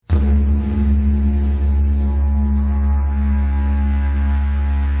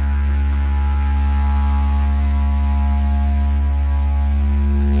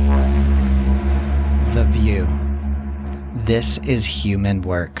this is human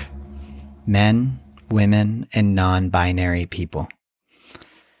work. Men, women, and non-binary people.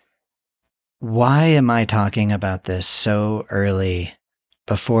 Why am I talking about this so early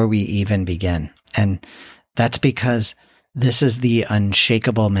before we even begin? And that's because this is the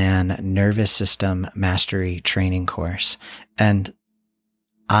Unshakable Man Nervous System Mastery Training Course. And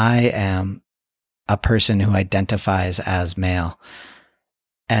I am a person who identifies as male.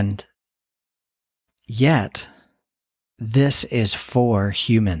 And yet, this is for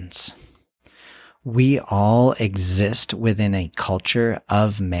humans. We all exist within a culture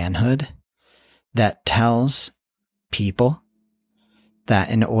of manhood that tells people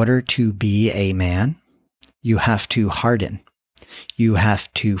that in order to be a man, you have to harden, you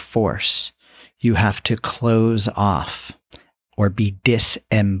have to force, you have to close off or be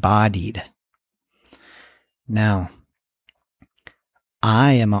disembodied. Now,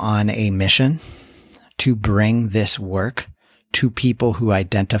 I am on a mission to bring this work to people who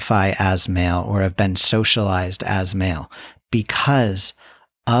identify as male or have been socialized as male because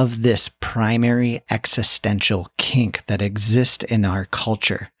of this primary existential kink that exists in our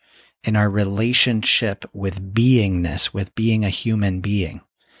culture, in our relationship with beingness, with being a human being.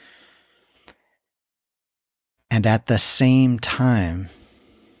 And at the same time,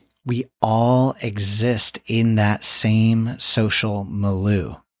 we all exist in that same social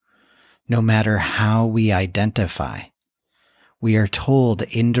milieu, no matter how we identify. We are told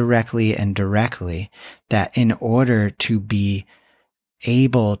indirectly and directly that in order to be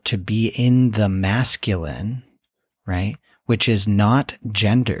able to be in the masculine, right, which is not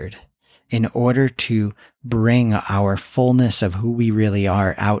gendered, in order to bring our fullness of who we really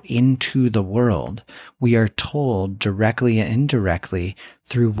are out into the world, we are told directly and indirectly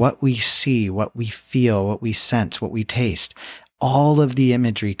through what we see, what we feel, what we sense, what we taste, all of the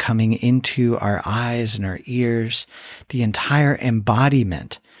imagery coming into our eyes and our ears, the entire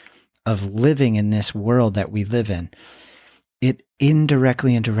embodiment of living in this world that we live in, it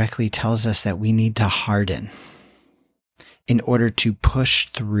indirectly and directly tells us that we need to harden in order to push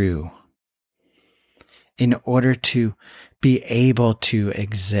through, in order to be able to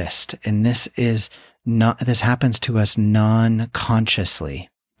exist. And this happens to us non-consciously.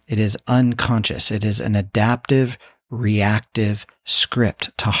 It is unconscious. It is an adaptive, reactive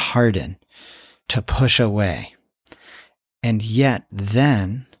script to harden, to push away. And yet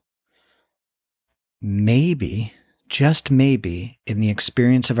then, maybe, just maybe, in the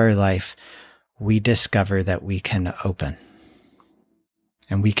experience of our life, we discover that we can open.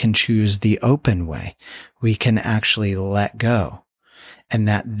 And we can choose the open way. We can actually let go. And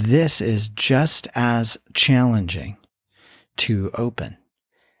that this is just as challenging to open.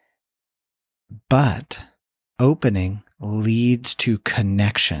 But opening leads to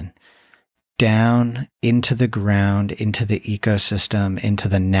connection down into the ground, into the ecosystem, into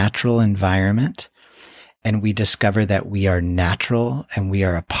the natural environment. And we discover that we are natural and we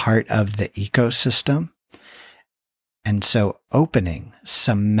are a part of the ecosystem. And so opening,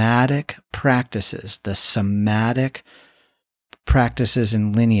 somatic practices, the somatic practices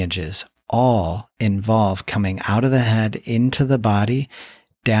and lineages all involve coming out of the head into the body,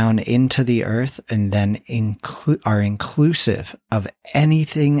 down into the earth, and then are inclusive of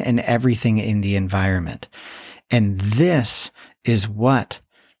anything and everything in the environment. And this is what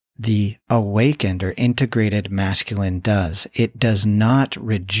the awakened or integrated masculine does. It does not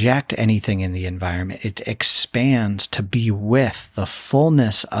reject anything in the environment. It expands to be with the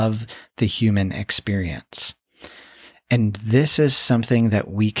fullness of the human experience. And this is something that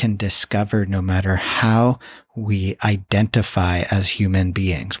we can discover no matter how we identify as human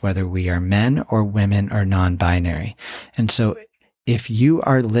beings, whether we are men or women or non-binary. And so if you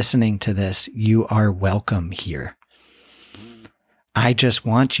are listening to this, you are welcome here. I just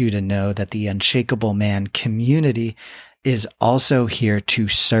want you to know that the Unshakable Man community is also here to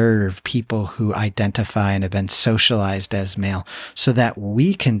serve people who identify and have been socialized as male so that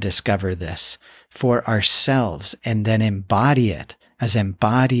we can discover this for ourselves and then embody it as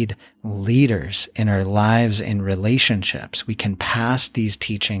embodied leaders in our lives and relationships. We can pass these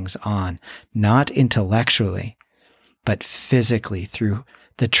teachings on, not intellectually, but physically through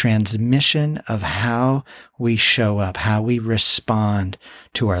the transmission of how we show up, how we respond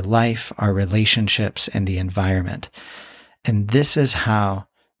to our life, our relationships, and the environment. And this is how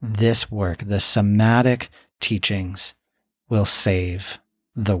this work, the somatic teachings, will save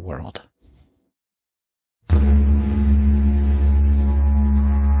the world.